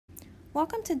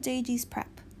Welcome to Daisy's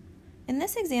Prep. In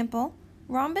this example,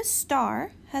 rhombus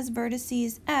star has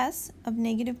vertices S of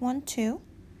 -1, 2,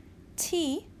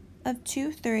 T of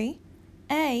 2, 3,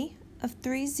 A of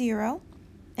 3, 0,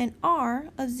 and R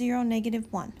of 0,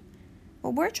 -1.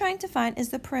 What we're trying to find is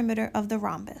the perimeter of the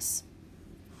rhombus.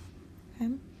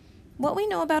 Okay. What we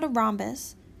know about a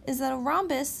rhombus is that a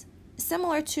rhombus,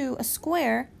 similar to a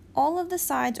square, all of the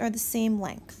sides are the same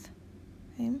length.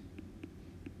 Okay.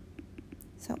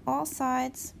 So all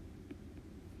sides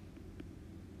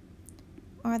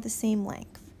are the same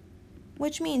length,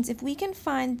 which means if we can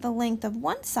find the length of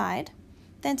one side,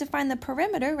 then to find the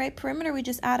perimeter, right, perimeter we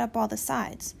just add up all the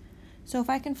sides. So if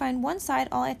I can find one side,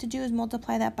 all I have to do is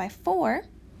multiply that by 4,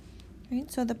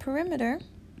 right? So the perimeter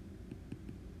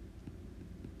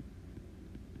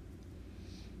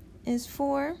is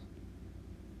 4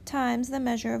 times the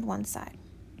measure of one side.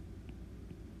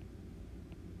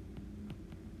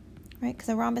 Right, because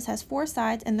a rhombus has 4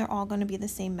 sides and they're all going to be the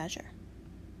same measure.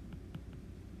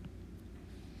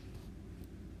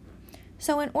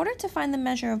 So in order to find the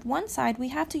measure of one side, we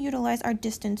have to utilize our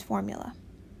distance formula.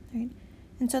 Right?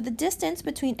 And so the distance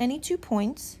between any 2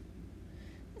 points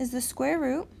is the square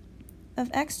root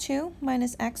of x2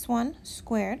 minus x1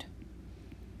 squared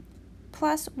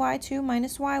plus y2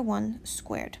 minus y1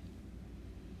 squared.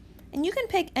 And you can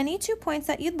pick any 2 points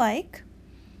that you'd like.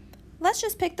 Let's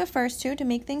just pick the first 2 to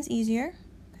make things easier.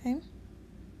 Okay.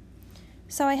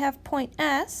 So I have point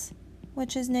S,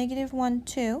 which is -1,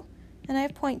 2, and I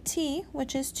have point T,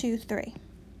 which is 2, 3.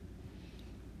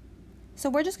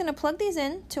 So we're just going to plug these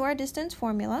in to our distance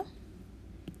formula.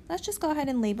 Let's just go ahead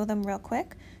and label them real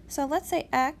quick. So let's say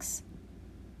x,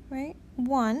 right,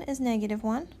 1 is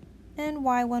 -1, and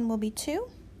y1 will be 2,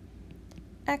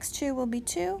 x2 will be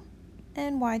 2,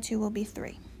 and y2 will be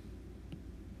 3.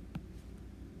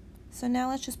 So now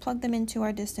let's just plug them into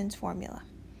our distance formula.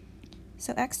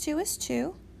 So x2 is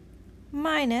 2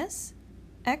 minus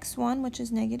x1, which is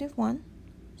 -1,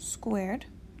 squared.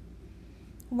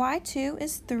 y2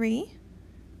 is 3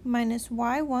 minus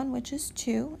y1, which is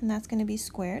 2, and that's going to be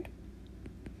squared.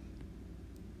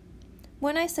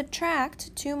 When I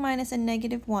subtract 2 minus a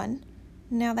 -1,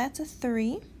 now that's a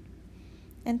 3,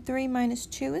 and 3 minus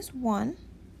 2 is 1,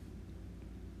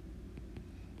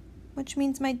 which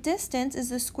means my distance is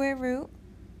the square root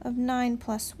of 9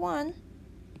 plus 1,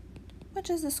 which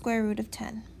is the square root of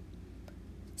 10.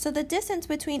 So the distance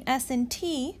between S and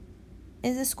T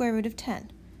is the square root of 10.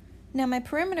 Now my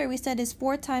perimeter, we said, is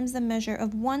 4 times the measure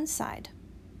of one side.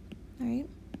 All right?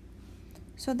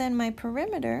 So then my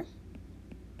perimeter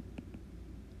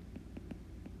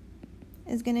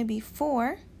is going to be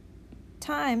 4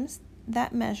 times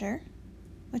that measure,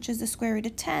 which is the square root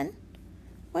of 10,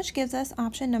 which gives us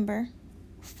option number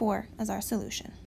 4 as our solution.